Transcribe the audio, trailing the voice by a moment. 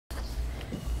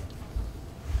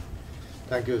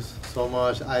Thank you so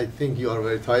much. I think you are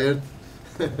very tired.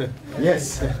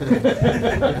 Yes.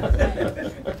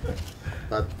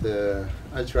 But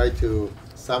I try to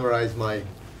summarize my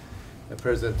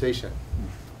presentation.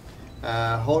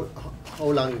 How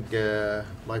long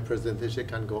my presentation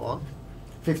can go on?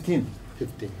 15.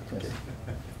 15.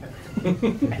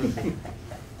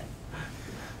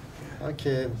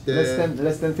 Okay. Yes. Okay.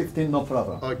 Less than 15, no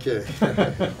problem. Okay.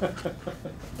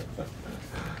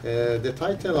 The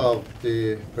title of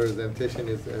the presentation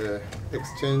is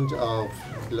Exchange of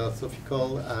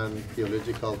Philosophical and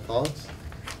Theological Thoughts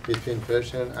between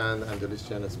Persian and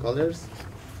Andalusian Scholars.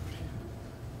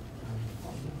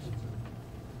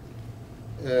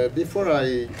 Before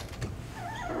I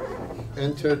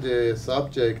enter the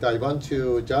subject, I want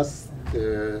to just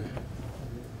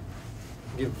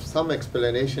give some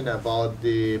explanation about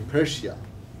the Persia.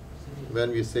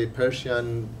 When we say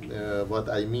Persian, what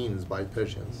I mean by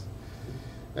Persians.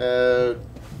 The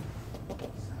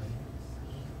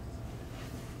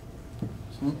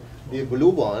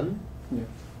blue one,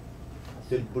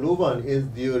 the blue one is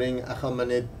during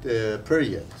Achaemenid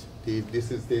period.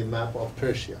 This is the map of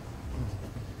Persia.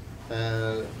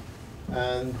 And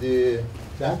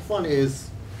that one is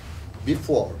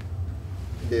before.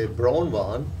 The brown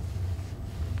one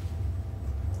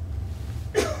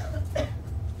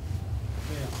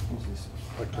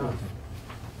okay.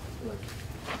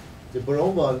 The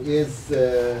brown one is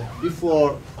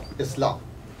before Islam.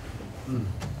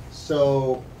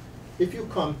 So if you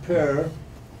compare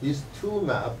these two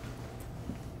maps,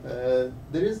 there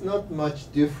is not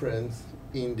much difference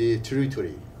in the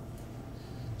territory.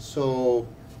 So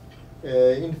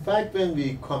in fact, when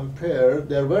we compare,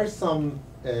 there were some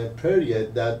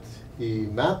period that the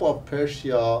map of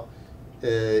Persia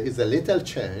is a little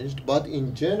changed, but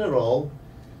in general,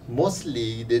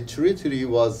 mostly the territory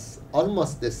was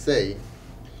almost the same.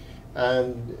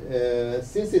 And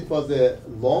since it was a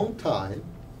long time,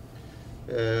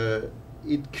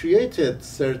 it created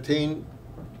certain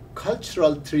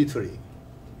cultural territory.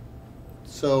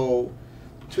 So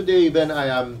today when I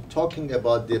am talking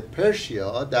about the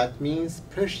Persia, that means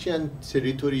Persian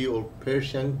territory or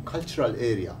Persian cultural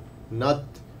area, not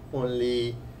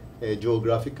only a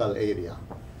geographical area.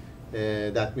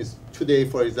 That means today,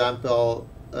 for example,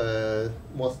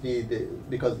 mostly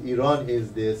because Iran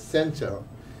is the center,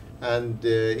 and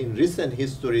in recent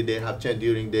history they have changed.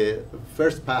 During the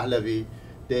first Pahlavi,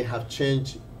 they have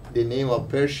changed the name of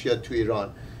Persia to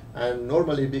Iran, and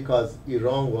normally because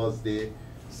Iran was the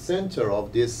center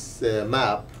of this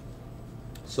map,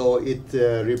 so it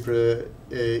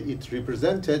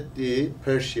represented the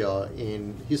Persia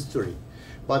in history.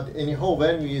 But anyhow,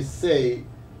 when we say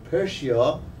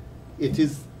Persia, it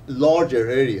is larger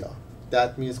area.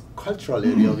 That means cultural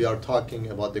area. We are talking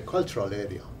about the cultural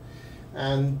area.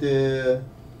 And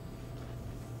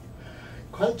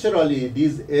culturally,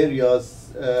 these areas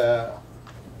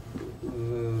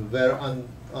were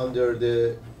under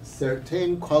the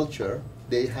certain culture.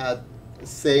 They had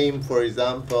same, for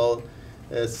example,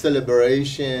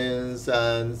 celebrations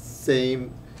and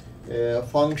same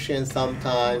functions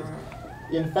sometimes.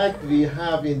 In fact, we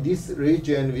have in this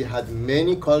region, we had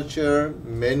many culture,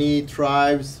 many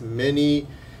tribes, many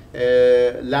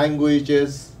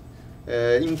languages,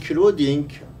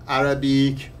 including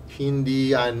Arabic,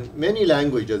 Hindi, and many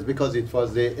languages, because it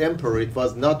was the emperor. It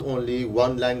was not only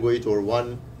one language or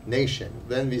one nation.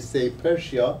 When we say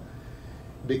Persia,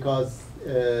 because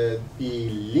the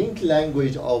link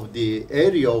language of the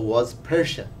area was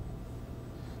Persian,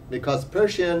 because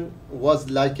Persian was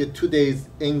like today's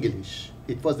English.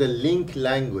 It was a link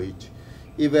language.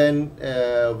 Even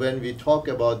when we talk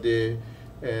about the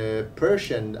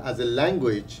Persian as a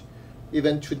language,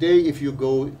 even today if you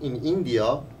go in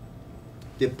India,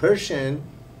 the Persian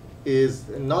is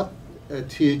not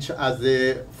taught as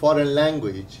a foreign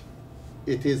language.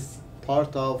 It is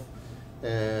part of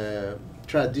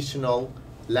traditional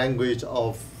language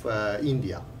of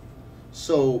India.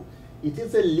 So it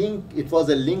is a link. It was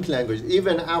a link language.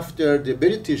 Even after the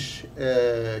British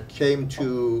came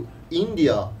to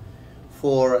India,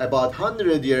 for about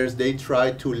 100 years, they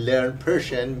tried to learn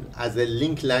Persian as a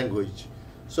link language.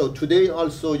 So today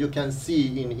also you can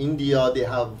see in India they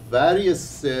have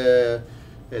various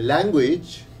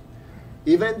language.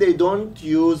 Even they don't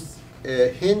use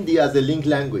Hindi as a link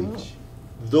language,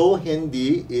 though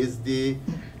Hindi is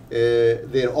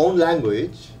their own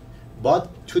language.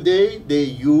 But today they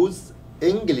use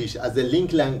English as a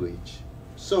link language.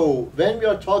 So when we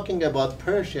are talking about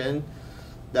Persian,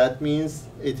 that means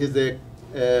it is a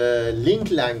link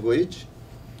language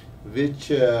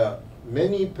which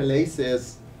many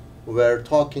places were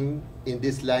talking in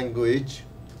this language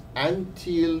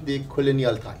until the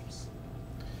colonial times.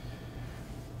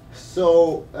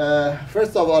 So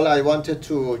first of all, I wanted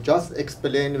to just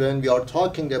explain, when we are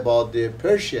talking about the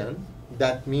Persian,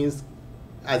 that means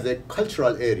as a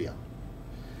cultural area.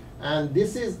 And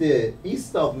this is the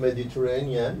east of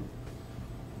Mediterranean,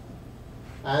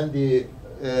 and the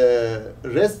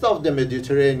rest of the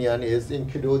Mediterranean is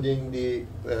including the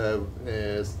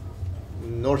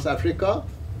North Africa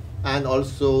and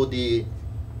also the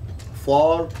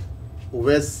far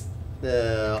west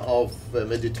of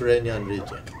Mediterranean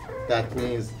region. That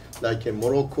means like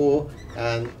Morocco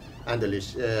and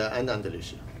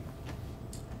Andalusia.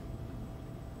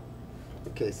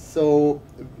 Okay, so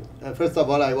first of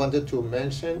all, I wanted to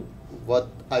mention what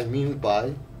I mean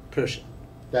by Persian.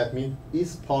 That means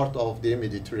east part of the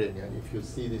Mediterranean. If you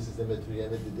see, this is the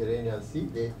Mediterranean Sea,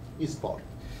 the east part.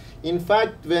 In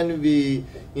fact, when we,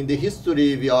 in the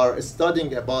history, we are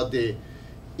studying about the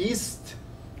East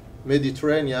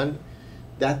Mediterranean,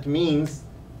 that means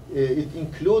it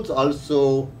includes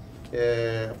also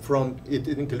it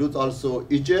includes also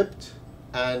Egypt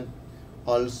and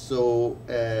also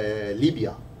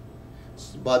Libya.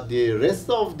 But the rest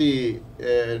of the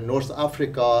North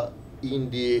Africa, in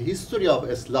the history of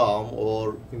Islam,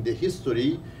 or in the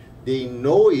history, they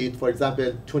know it. For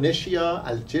example, Tunisia,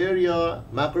 Algeria,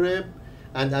 Maghreb,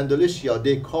 and Andalusia,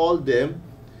 they call them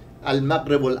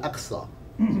Al-Maghreb al-Aqsa.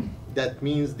 That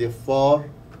means the far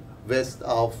west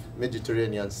of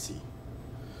Mediterranean Sea.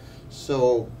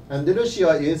 So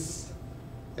Andalusia is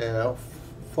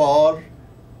far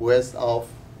west of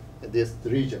this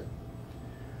region.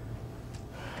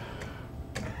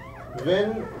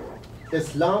 When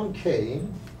Islam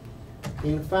came,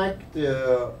 in fact,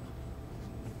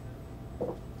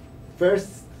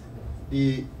 first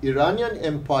the Iranian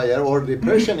Empire or the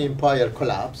Persian Empire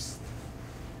collapsed,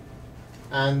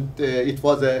 and it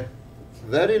was a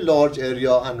very large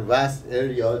area and vast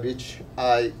area, which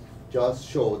I just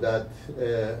showed that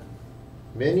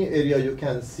many areas you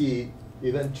can see,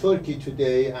 even Turkey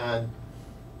today, and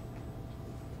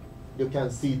you can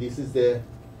see this is the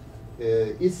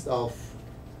east of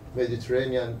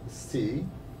Mediterranean Sea.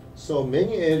 So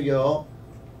many area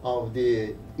of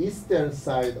the eastern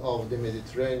side of the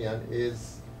Mediterranean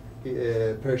is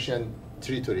Persian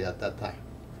territory at that time.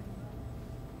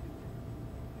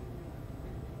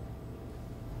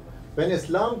 When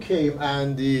Islam came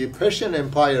and the Persian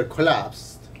Empire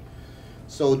collapsed,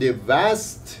 so the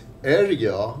vast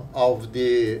area of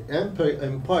the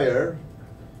empire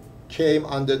came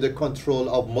under the control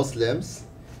of Muslims,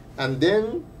 and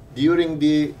then during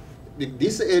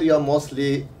this area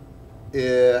mostly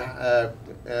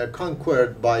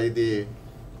conquered by the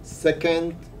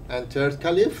second and third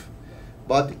caliph,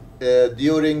 but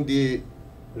during the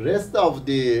rest of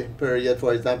the period,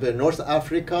 for example, North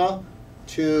Africa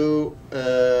to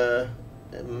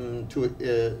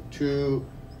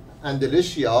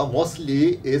Andalusia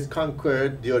mostly is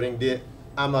conquered during the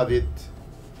Umayyad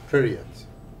period,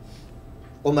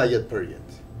 Umayyad period.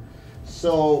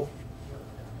 So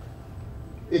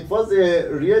it was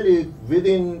really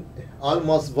within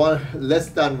almost less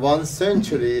than 1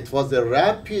 century, it was a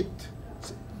rapid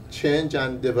change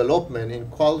and development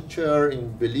in culture,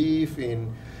 in belief,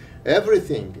 in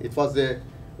everything. It was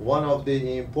one of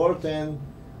the important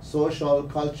social,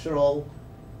 cultural,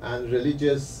 and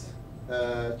religious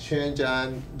change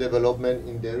and development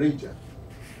in the region.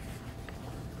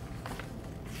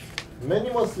 Many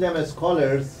Muslim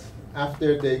scholars,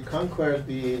 after they conquered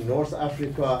the North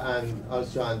Africa and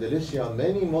also Andalusia,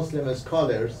 many Muslim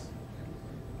scholars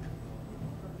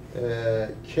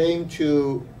came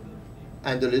to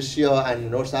Andalusia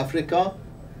and North Africa,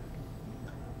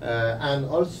 and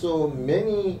also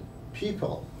many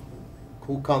people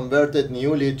who converted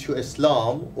newly to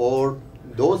Islam, or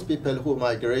those people who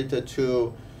migrated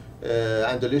to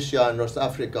Andalusia and North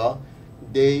Africa,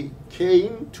 they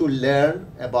came to learn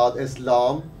about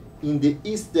Islam in the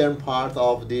eastern part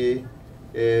of the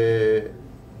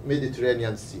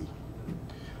Mediterranean Sea.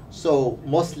 So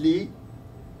mostly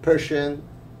Persian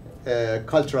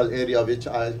cultural area, which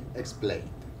I explained.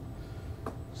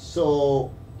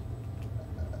 So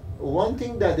one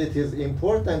thing that it is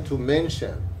important to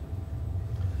mention,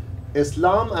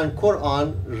 Islam and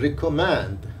Quran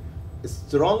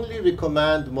strongly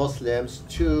recommend Muslims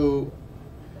to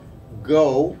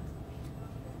go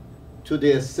to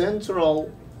the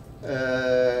central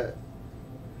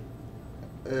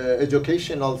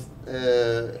educational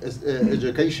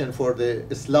education for the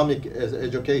Islamic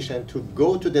education, to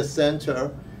go to the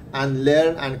center and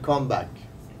learn and come back.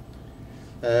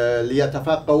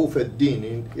 لِيَتَفَقَّهُوا فِي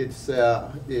الدِّينِ. It's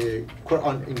the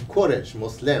Quran encourage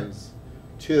Muslims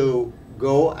to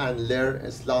go and learn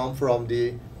Islam from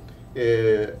the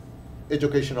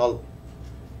educational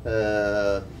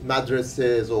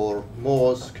madrasas or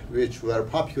mosques, which were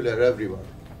popular everywhere.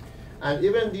 And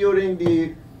even during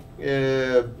the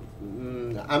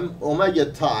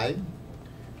Umayyad time,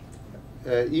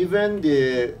 even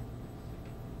the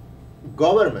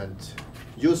government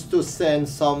used to send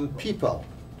some people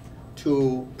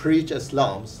to preach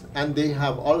Islam, and they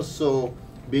have also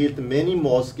built many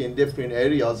mosques in different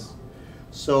areas.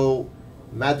 So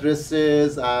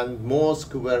madrasas and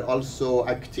mosques were also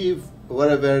active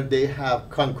wherever they have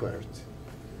conquered.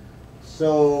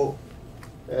 So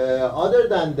other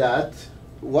than that,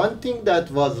 one thing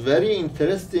that was very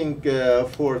interesting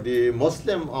for the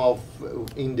Muslim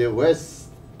in the West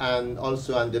and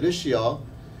also Andalusia,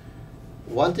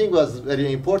 one thing was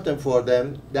very important for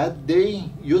them, that they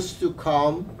used to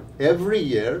come every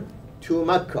year to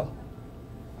Mecca.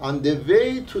 On the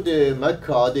way to the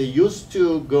Mecca, they used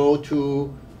to go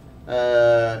to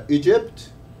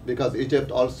Egypt, because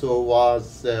Egypt also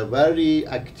was very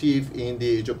active in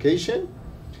the education.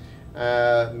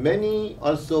 Many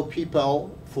also people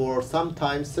for some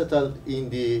time settled in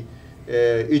the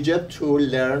Egypt to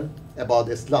learn about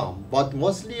Islam, but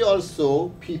mostly also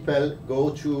people go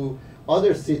to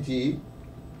other city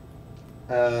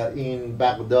in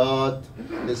Baghdad,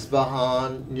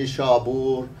 Isfahan,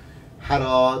 Nishabur,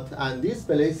 Herat, and these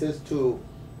places to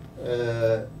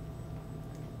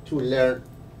learn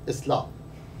Islam.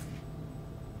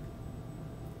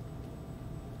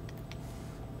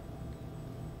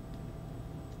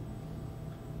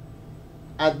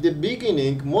 At the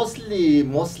beginning, mostly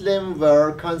Muslims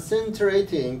were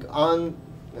concentrating on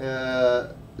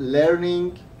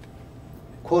learning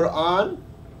Quran,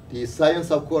 the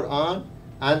science of Quran,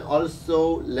 and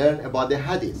also learn about the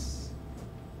Hadith.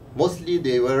 Mostly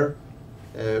they were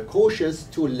cautious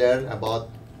to learn about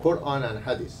Quran and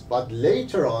Hadith. But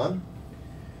later on,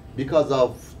 because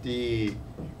of the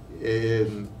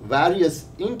various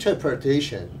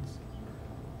interpretations,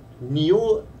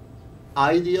 new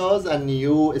ideas and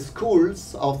new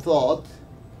schools of thought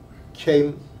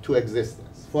came to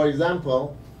existence. For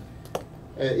example,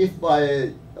 if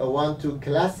I want to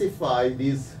classify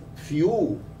these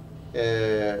few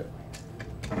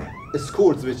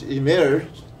schools which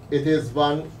emerged, it is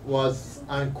one was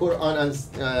on Quran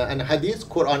and Hadith,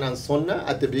 Quran and Sunnah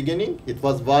at the beginning. It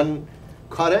was one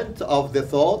current of the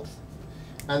thought.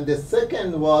 And the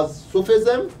second was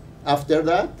Sufism after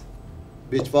that,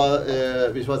 which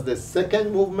was the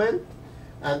second movement.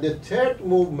 And the third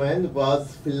movement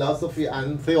was philosophy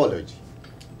and theology,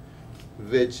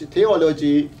 which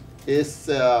theology is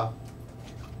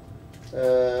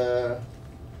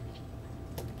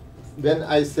when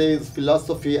I say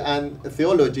philosophy and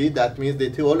theology, that means the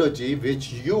theology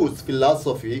which use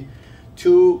philosophy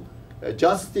to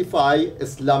justify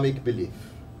Islamic belief.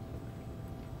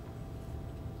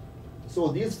 So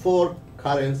these four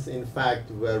currents, in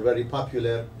fact, were very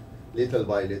popular little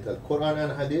by little. Quran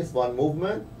and Hadith, one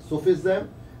movement, Sufism,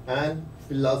 and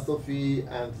philosophy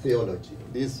and theology.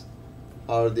 These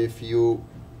are the few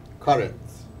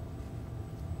currents.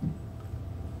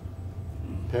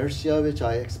 Persia, which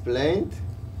I explained.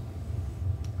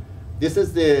 This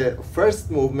is the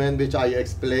first movement which I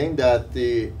explained, that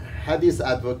the Hadith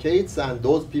advocates and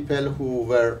those people who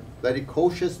were very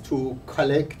cautious to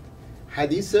collect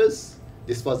Hadiths,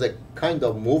 this was a kind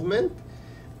of movement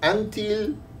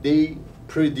until they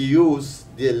produce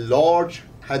the large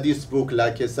Hadith book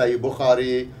like Sahih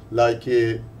Bukhari, like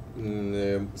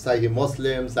Sahih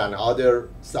Muslims and other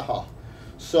Sahih.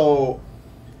 So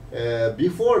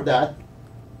before that,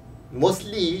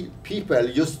 mostly people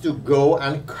used to go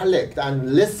and collect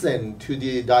and listen to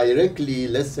the directly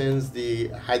lessons, the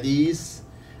Hadith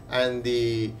and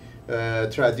the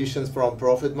traditions from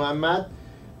Prophet Muhammad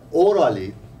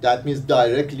orally. That means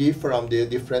directly from the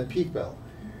different people,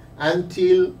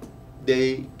 until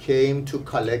they came to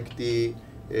collect the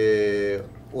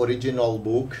original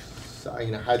books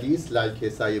in Hadith like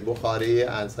Sahih Bukhari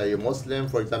and Sahih Muslim.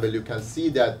 For example, you can see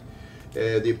that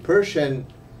the Persian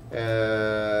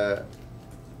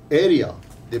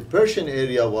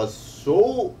area was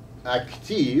so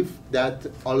active that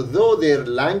although their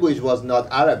language was not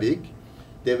Arabic,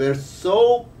 they were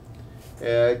so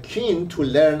keen to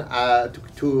learn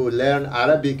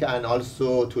Arabic and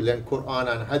also to learn Quran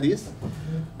and Hadith.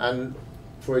 And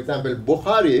for example,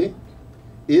 Bukhari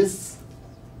is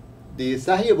the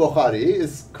Sahih Bukhari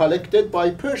is collected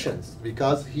by Persians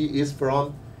because he is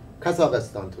from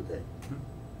Kazakhstan today.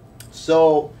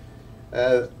 So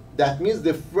that means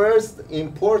the first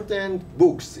important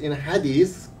books in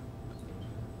Hadith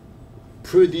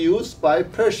produced by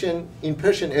Persian in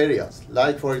Persian areas.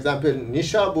 Like for example,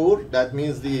 Nishabur, that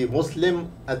means the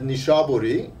Muslim at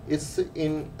Nishaburi. It's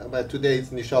in today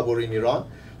it's Nishabur in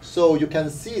Iran. So you can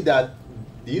see that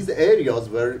these areas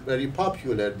were very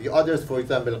popular. The others, for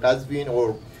example, Qazvin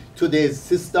or today's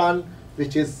Sistan,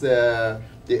 which is the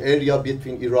area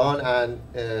between Iran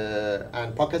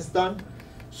and Pakistan.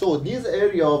 So these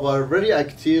areas were very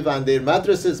active, and their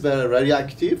madrasas were very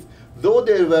active. Though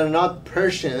they were not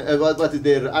Persian, but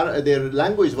their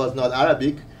language was not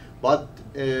Arabic, but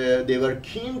they were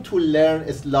keen to learn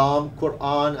Islam,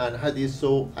 Quran, and Hadith.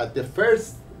 So at the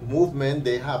first movement,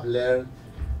 they have learned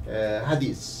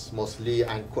Hadith mostly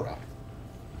and Quran.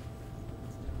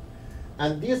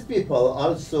 And these people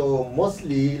also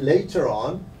mostly later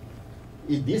on,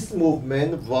 this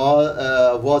movement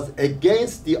was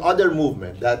against the other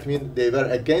movement. That means they were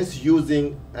against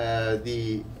using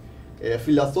the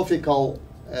philosophical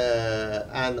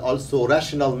and also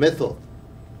rational method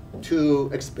to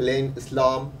explain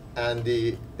Islam and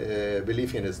the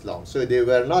belief in Islam. So they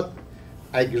were not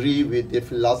agree with the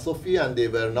philosophy, and they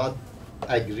were not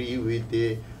agree with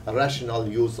the rational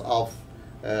use of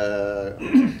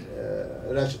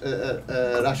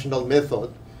rational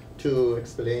method to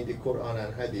explain the Quran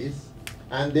and Hadith.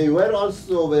 And they were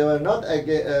not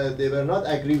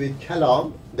agree with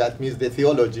Kalam, that means the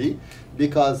theology,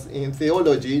 because in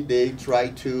theology they try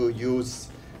to use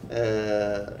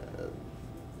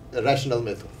rational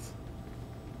methods.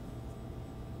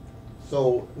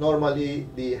 So normally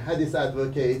the Hadith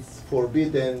advocates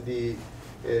forbidden the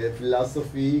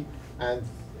philosophy and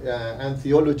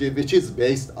theology which is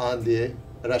based on the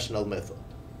rational method.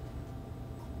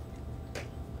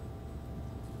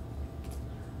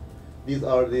 These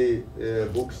are the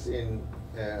books in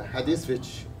Hadith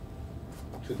which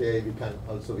today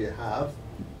we have,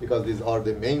 because these are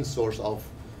the main source of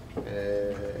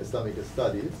Islamic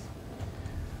studies.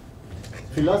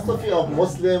 Philosophy of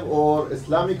Muslim or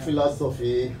Islamic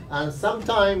philosophy, and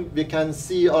sometimes we can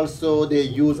see also they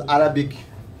use Arabic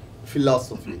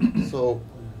philosophy. So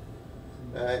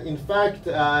in fact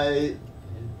I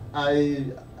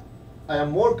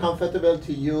am more comfortable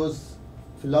to use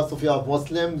philosophy of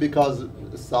Muslim, because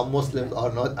some Muslims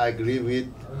are not agree with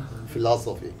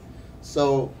philosophy.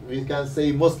 So we can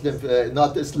say Muslim,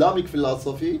 not Islamic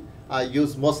philosophy, I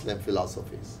use Muslim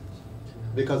philosophies,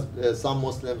 because some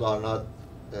Muslims are not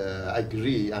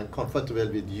agree and comfortable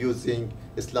with using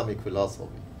Islamic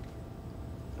philosophy.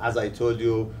 As I told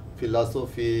you,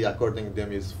 philosophy according to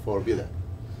them is forbidden.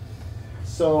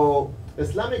 So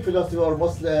Islamic philosophy or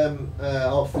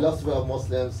philosophy of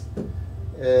Muslims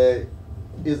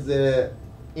is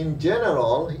in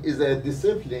general is a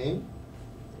discipline,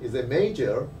 is a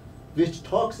major which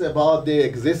talks about the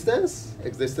existence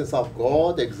of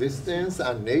God, existence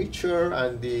and nature,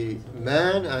 and the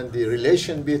man, and the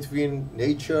relation between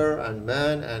nature and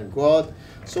man and God.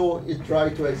 So it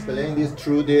tries to explain this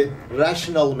through the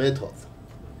rational method,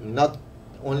 not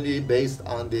only based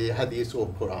on the Hadith or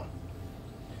Quran.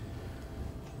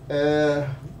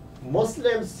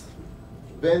 Muslims,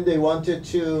 when they wanted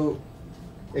to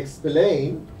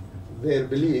explain their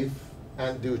belief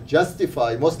and to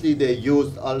justify, mostly they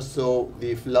used also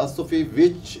the philosophy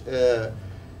which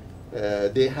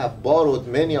they have borrowed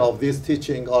many of these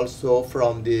teaching also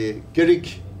from the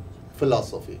Greek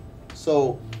philosophy.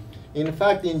 So in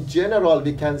fact, in general,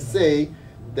 we can say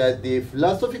that the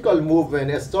philosophical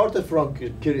movement started from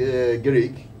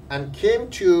Greek and came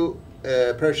to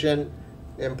Persian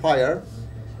Empire,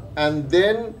 and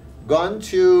then gone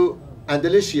to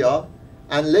Andalusia,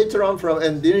 and later on from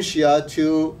Andalusia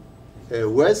to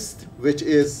West, which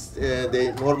is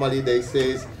normally they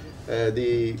say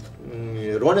the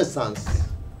Renaissance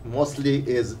mostly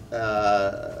is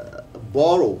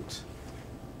borrowed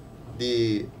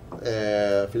the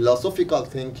philosophical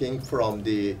thinking from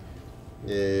the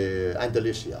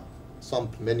Andalusia.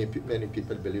 Many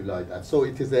people believe like that. So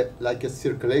it is like a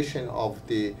circulation of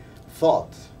the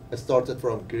thought. It started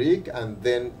from Greek, and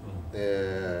then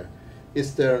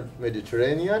Eastern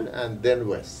Mediterranean, and then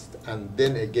West, and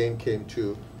then again came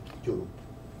to Europe.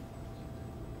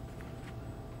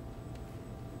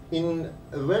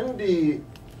 When the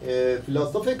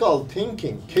philosophical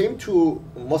thinking came to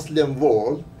Muslim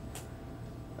world,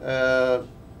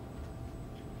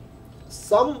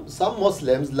 some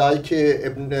Muslims like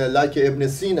Ibn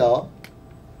Sina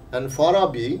and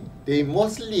Farabi, they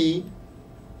mostly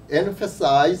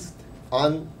emphasized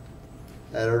on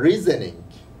reasoning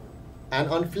and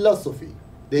on philosophy.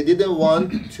 They didn't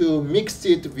want to mix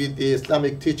it with the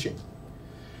Islamic teaching.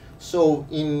 So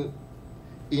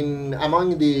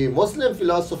among the Muslim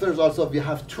philosophers also we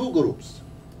have two groups.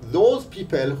 those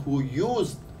people who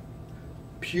used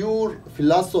pure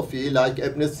philosophy like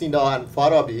Ibn Sina and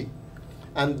Farabi,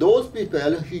 and those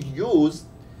people who used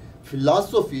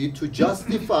philosophy to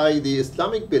justify the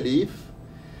Islamic belief,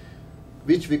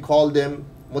 which we call them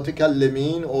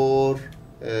mutakallimin or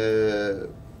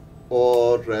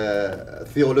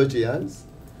theologians.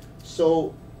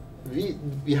 So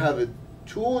we have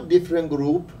two different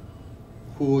groups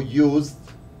who used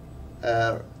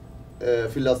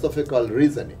philosophical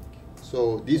reasoning.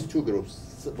 So these two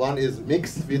groups, one is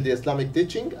mixed with the Islamic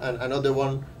teaching, and another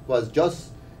one was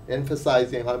just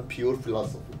emphasizing on pure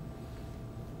philosophy.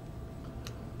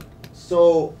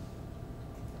 So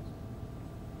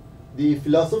the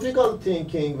philosophical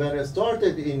thinking, when it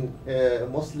started in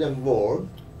Muslim world,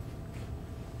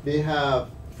 they have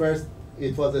first,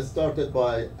 it was started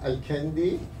by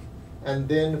Al-Kandi, and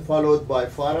then followed by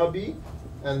Farabi,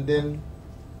 and then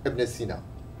Ibn Sina.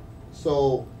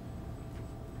 So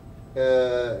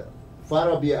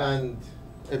Farabi and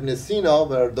Ibn Sina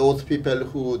were those people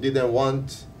who didn't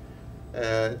want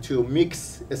to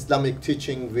mix Islamic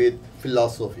teaching with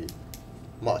philosophy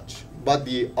much. But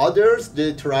the others,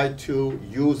 they tried to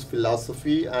use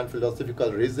philosophy and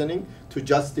philosophical reasoning to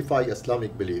justify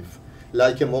Islamic belief,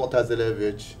 like a Mu'tazila,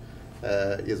 which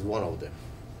is one of them.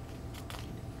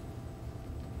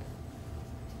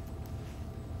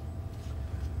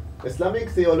 Islamic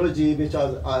theology, which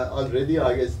already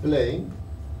I explained,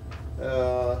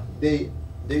 they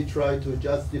try to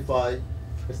justify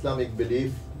Islamic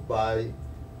belief by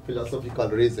philosophical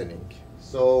reasoning.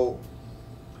 So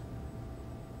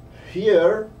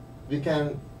here we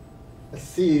can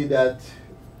see that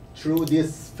through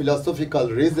this philosophical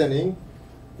reasoning,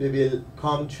 we will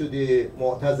come to the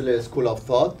Mu'tazila school of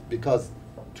thought, because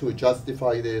to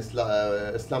justify the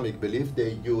Islamic belief,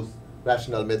 they use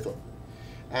rational method.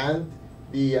 And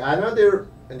the other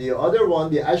one,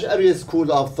 the Ash'ari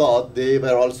school of thought, they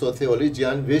were also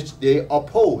theologian, which they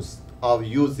opposed of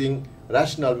using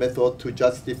rational method to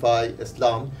justify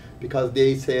Islam, because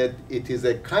they said it is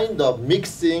a kind of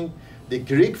mixing the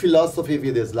Greek philosophy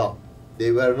with Islam.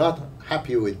 They were not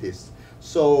happy with this.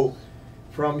 So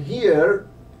from here,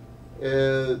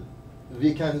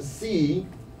 we can see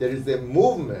there is a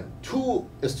movement,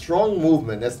 a strong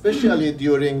movement, especially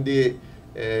during the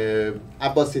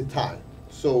Abbasid time.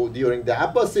 So during the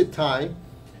Abbasid time,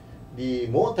 the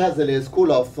Mu'tazila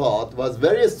school of thought was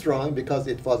very strong because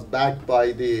it was backed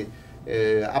by the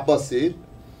Abbasid.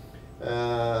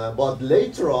 But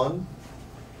later on,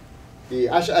 the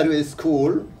Ash'ari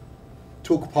school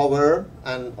took power,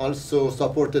 and also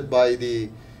supported by the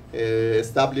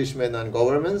establishment and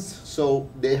governments. So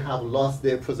they have lost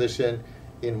their position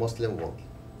in Muslim world.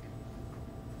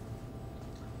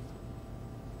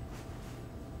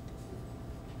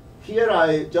 Here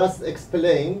I just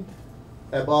explained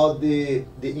about the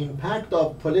impact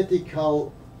of politics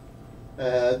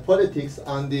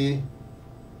on the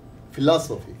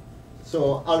philosophy.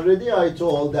 So already I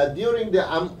told that during the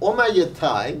Umayyad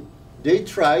time, they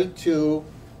tried to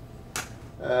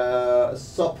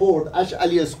support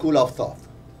Ash'ari school of thought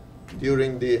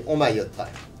during the Umayyad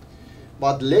time.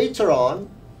 But later on,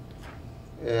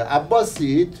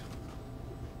 Abbasid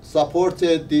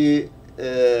supported the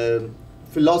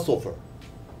philosopher.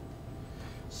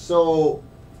 So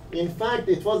in fact,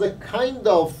 it was a kind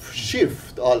of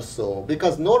shift also,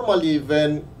 because normally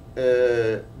when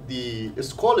the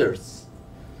scholars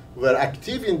were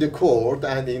active in the court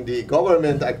and in the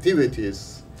government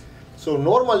activities, so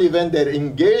normally when they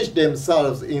engaged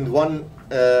themselves in one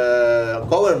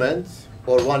government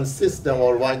or one system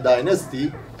or one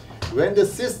dynasty, when the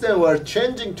system were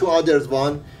changing to others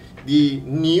one, the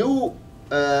new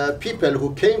people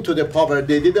who came to the power,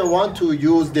 they didn't want to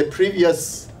use the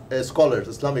previous scholars,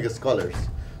 Islamic scholars.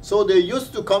 So they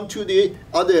used to come to the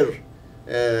other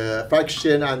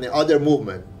faction and the other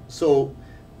movement. So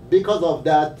because of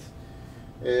that,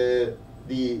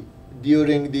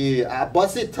 during the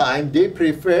Abbasid time, they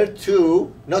preferred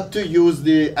not to use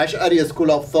the Ash'ari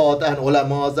school of thought and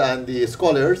ulamas and the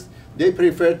scholars. They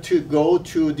preferred to go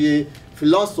to the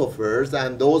philosophers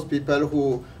and those people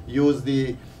who use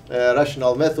the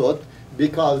rational method,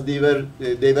 because they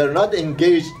were not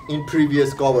engaged in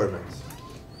previous governments.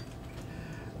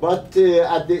 But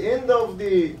at the end of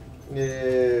the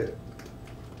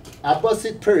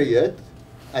Abbasid period,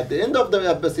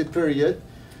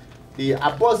 the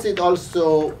Abbasid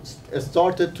also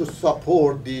started to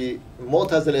support the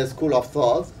Mu'tazila school of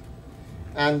thought,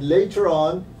 and later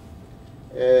on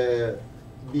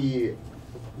the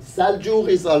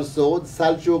Seljuqis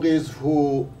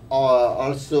who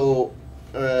also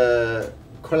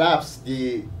collapsed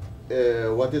the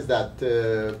what is that,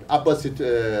 Abbasid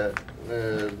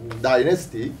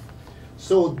dynasty.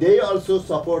 So they also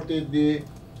supported the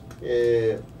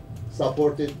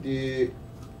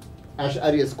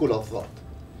Ash'ari school of thought.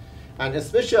 And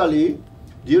especially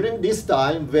during this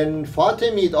time when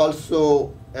Fatimid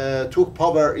also took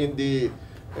power in the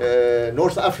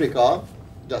North Africa,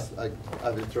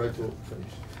 I will try to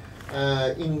finish.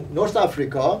 In North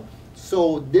Africa,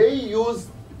 so they used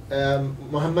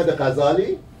Muhammad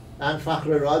Ghazali and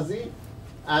Fakhr Razi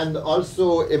and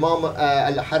also Imam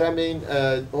al-Haramain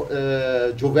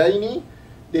Juwayni.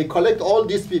 They collect all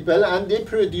these people and they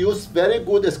produce very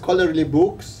good scholarly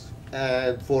books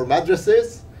for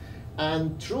madrasas.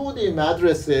 And through the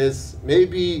madrasas,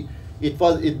 maybe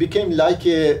it became like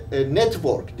a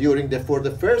network for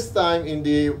the first time in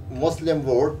the Muslim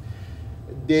world.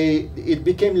 It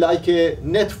became like a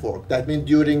network. That means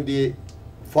during the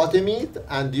Fatimid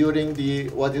and during the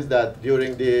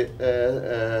during the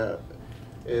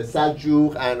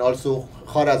Seljuk and also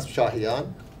Kharazm-Shahiyan,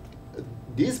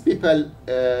 these people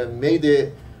made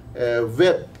a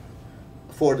web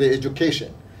for the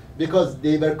education because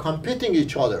they were competing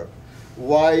each other.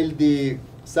 While the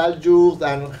Seljuks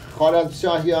and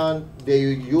Kharazm-Shahiyan, they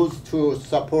used to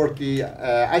support the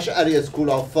Ash'ari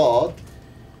school of thought,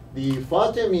 the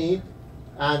Fatimid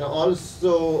and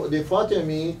also the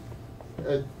Fatimid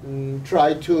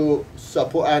tried to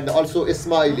support, and also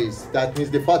Ismailis. That means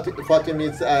the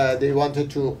Fatimids,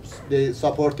 they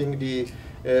supporting the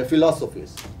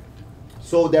philosophies.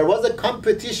 So there was a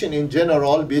competition in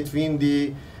general between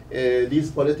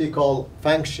these political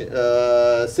function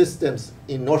systems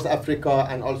in North Africa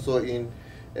and also in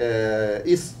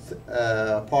east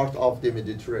part of the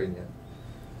Mediterranean.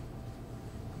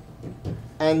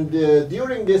 And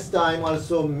during this time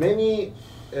also many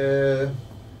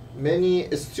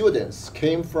students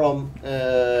came from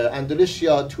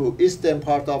Andalusia to eastern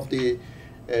part of the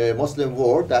Muslim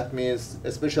world, that means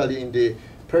especially in the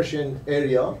Persian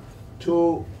area,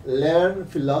 to learn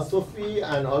philosophy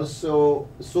and also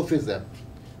Sufism,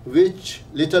 which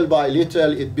little by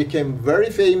little it became very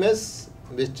famous,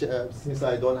 which since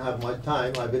I don't have much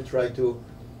time, I will try to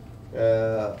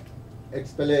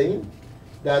explain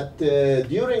that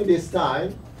during this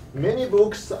time, many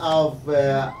books of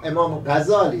Imam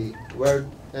Ghazali were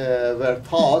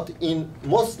taught in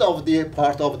most of the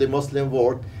part of the Muslim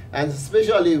world, and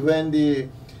especially when the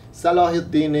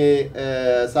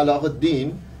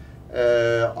Salahuddin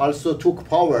also took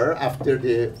power after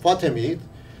the Fatimid.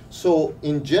 So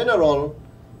in general,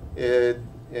 after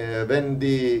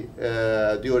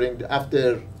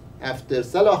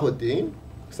Salahuddin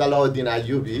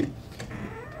Ayyubi,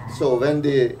 so when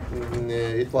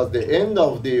it was the end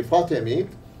of the Fatimid,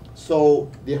 so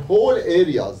the whole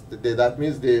areas, that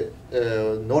means the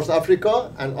North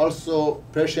Africa and also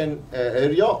Persian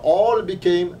area, all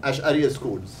became Ash'ari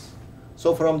schools.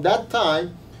 So from that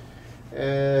time,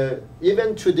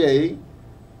 even today,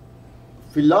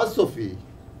 philosophy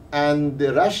and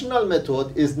the rational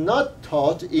method is not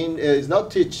taught in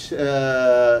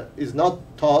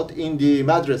taught in the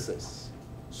madrasas.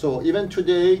 So even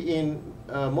today, in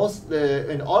almost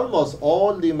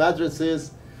all the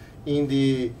madrasas in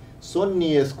the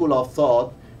Sunni school of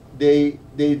thought, they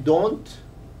don't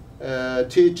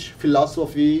teach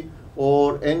philosophy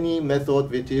or any method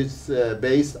which is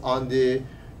based on the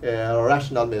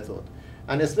rational method.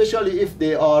 And especially if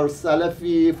they are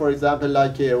Salafi, for example,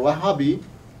 like a Wahhabi,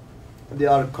 they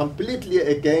are completely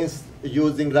against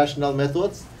using rational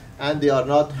methods, and they are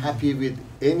not happy with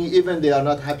they are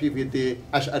not happy with the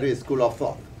Ash'ari school of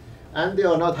thought. And they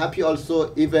are not happy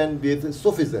also even with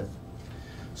Sufism.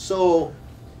 So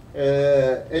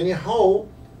anyhow,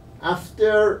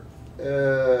 after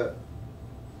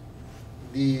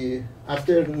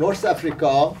North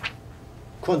Africa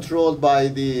controlled by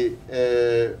the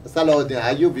Salahuddin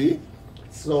Ayyubi,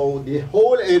 so the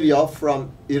whole area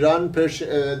from Iran,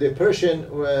 the Persian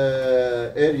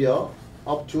area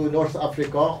up to North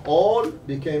Africa, all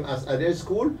became Ash'ari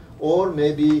school, or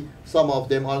maybe some of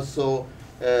them also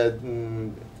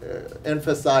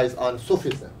emphasize on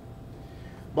Sufism.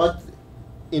 But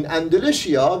in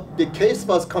Andalusia, the case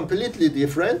was completely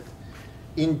different.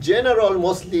 In general,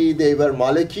 mostly they were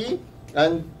Maliki,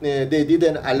 and they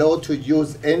didn't allow to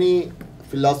use any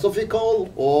philosophical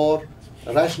or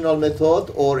rational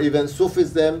method, or even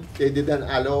Sufism. They didn't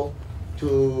allow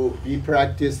to be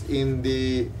practiced in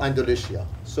the Andalusia.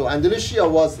 So Andalusia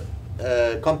was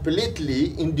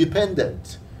completely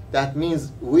independent. That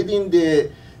means within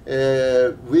the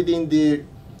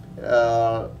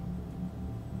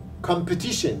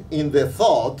competition in the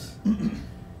thought,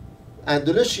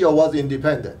 Andalusia was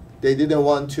independent. They didn't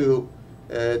want to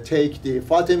take the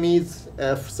Fatimids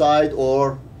side,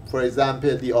 or for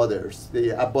example the others, the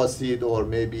Abbasid or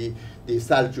maybe the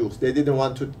Seljuks. They didn't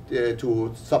want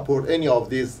to support any of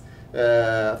these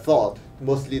thought.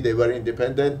 Mostly they were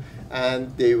independent,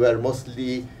 and they were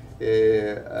mostly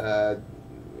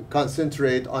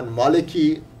concentrate on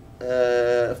Maliki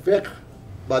fiqh,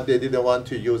 but they didn't want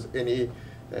to use any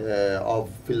of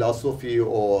philosophy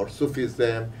or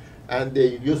Sufism, and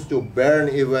they used to burn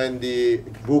even the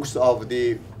books of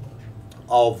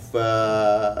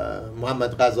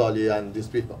Muhammad Ghazali and these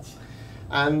people.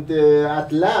 And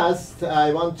at last,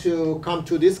 I want to come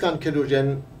to this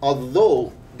conclusion.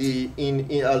 Although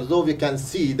although we can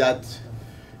see that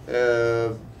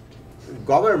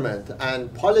government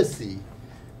and policy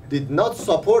did not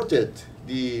support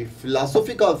the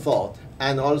philosophical thought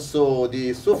and also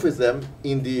the Sufism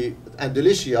in the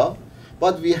Andalusia,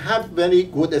 but we have very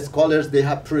good scholars they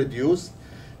have produced,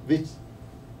 which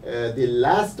the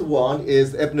last one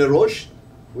is Ibn Rushd,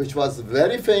 which was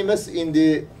very famous in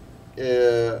the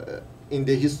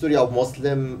history of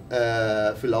Muslim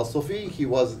philosophy.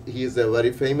 He is a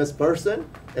very famous person,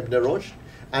 Ibn Rushd,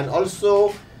 and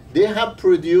also they have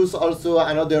produced also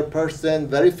another person,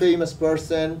 very famous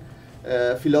person,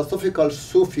 philosophical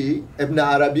Sufi, Ibn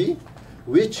Arabi,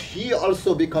 which he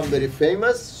also become very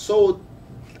famous. So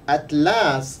at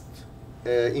last,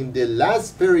 in the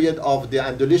last period of the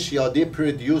Andalusia, they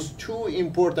produced two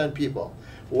important people.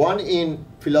 One in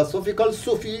philosophical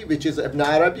Sufi, which is Ibn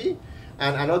Arabi,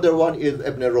 and another one is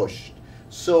Ibn Rushd.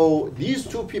 So these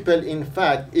two people, in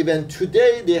fact, even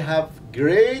today, they have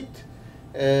great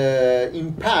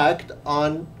impact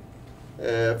on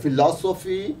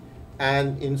philosophy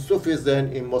and in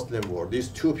Sufism in Muslim world. These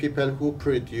two people who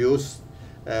produced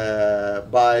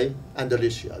by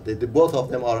Andalusia. Both of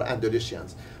them are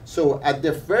Andalusians. So at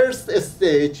the first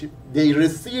stage, they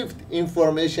received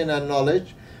information and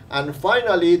knowledge, and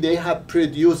finally they have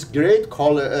produced great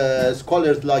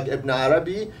scholars like Ibn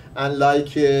Arabi and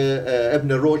like Ibn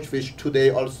Rushd, which today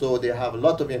also they have a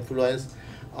lot of influence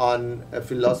on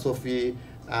philosophy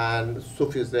and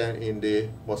Sufism in the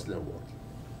Muslim world.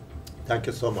 Thank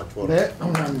you so much for